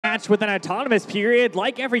match with an autonomous period.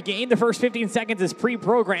 Like every game, the first 15 seconds is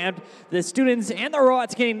pre-programmed. The students and the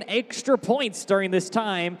robots getting extra points during this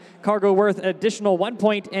time. Cargo worth additional 1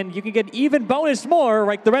 point, and you can get even bonus more,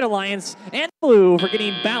 like the Red Alliance and Blue, for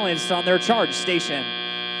getting balanced on their charge station.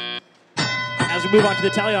 As we move on to the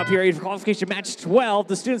tally-up period for qualification match 12,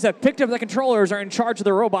 the students have picked up the controllers, are in charge of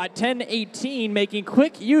the robot 1018, making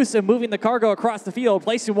quick use of moving the cargo across the field,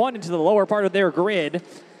 placing one into the lower part of their grid.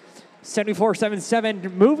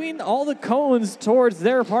 7477, moving all the cones towards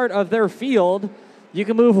their part of their field. You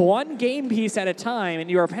can move one game piece at a time, and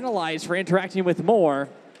you are penalized for interacting with more.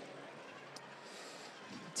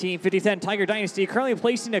 Team 5010 Tiger Dynasty currently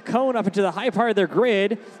placing a cone up into the high part of their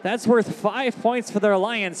grid. That's worth 5 points for their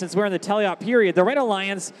alliance since we're in the tele-op period. The Red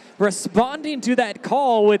Alliance responding to that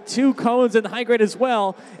call with 2 cones in the high grid as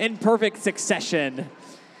well in perfect succession.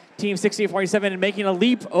 Team 6847 making a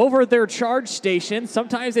leap over their charge station.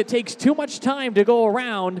 Sometimes it takes too much time to go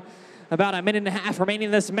around. About a minute and a half remaining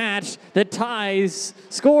in this match. The ties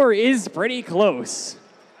score is pretty close.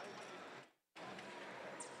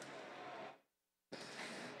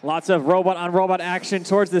 Lots of robot-on-robot action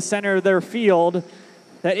towards the center of their field.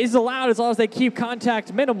 That is allowed as long as they keep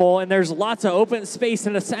contact minimal, and there's lots of open space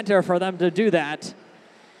in the center for them to do that.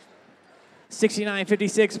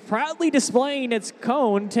 6956 proudly displaying its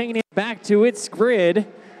cone, taking it back to its grid.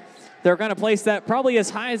 They're going to place that probably as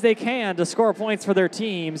high as they can to score points for their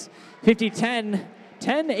teams. 5010,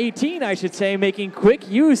 1018, I should say, making quick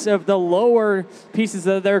use of the lower pieces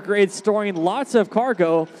of their grid, storing lots of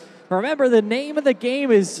cargo. Remember, the name of the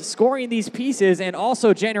game is scoring these pieces and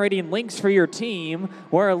also generating links for your team,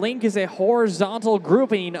 where a link is a horizontal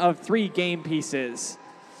grouping of 3 game pieces.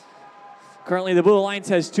 Currently, the Blue Alliance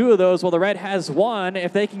has 2 of those, while the Red has 1.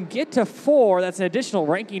 If they can get to 4, that's an additional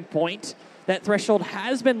ranking point. That threshold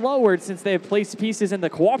has been lowered since they have placed pieces in the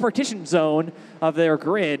cooperation zone of their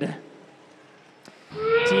grid.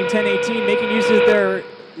 Team 1018 making use of their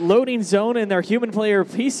loading zone and their human player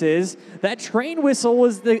pieces. That train whistle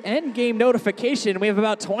was the end game notification. We have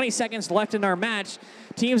about 20 seconds left in our match.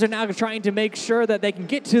 Teams are now trying to make sure that they can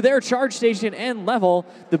get to their charge station and level.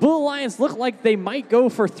 The Blue Alliance look like they might go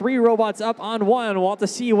for 3 robots up on 1. We'll have to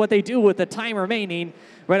see what they do with the time remaining.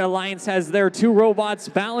 Red Alliance has their 2 robots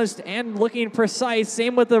balanced and looking precise.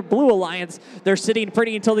 Same with the Blue Alliance. They're sitting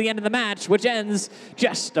pretty until the end of the match, which ends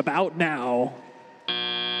just about now.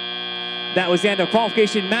 That was the end of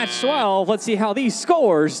qualification match 12. Let's see how these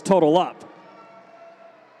scores total up.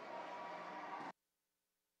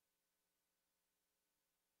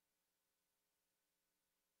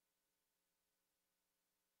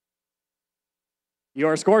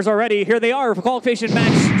 Your scores are ready. Here they are for qualification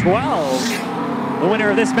match 12. The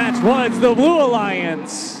winner of this match was the Blue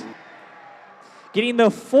Alliance, getting the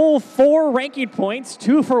full 4 ranking points,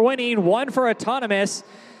 2 for winning, 1 for autonomous,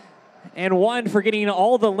 and 1 for getting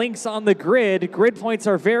all the links on the grid. Grid points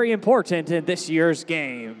are very important in this year's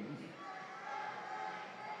game.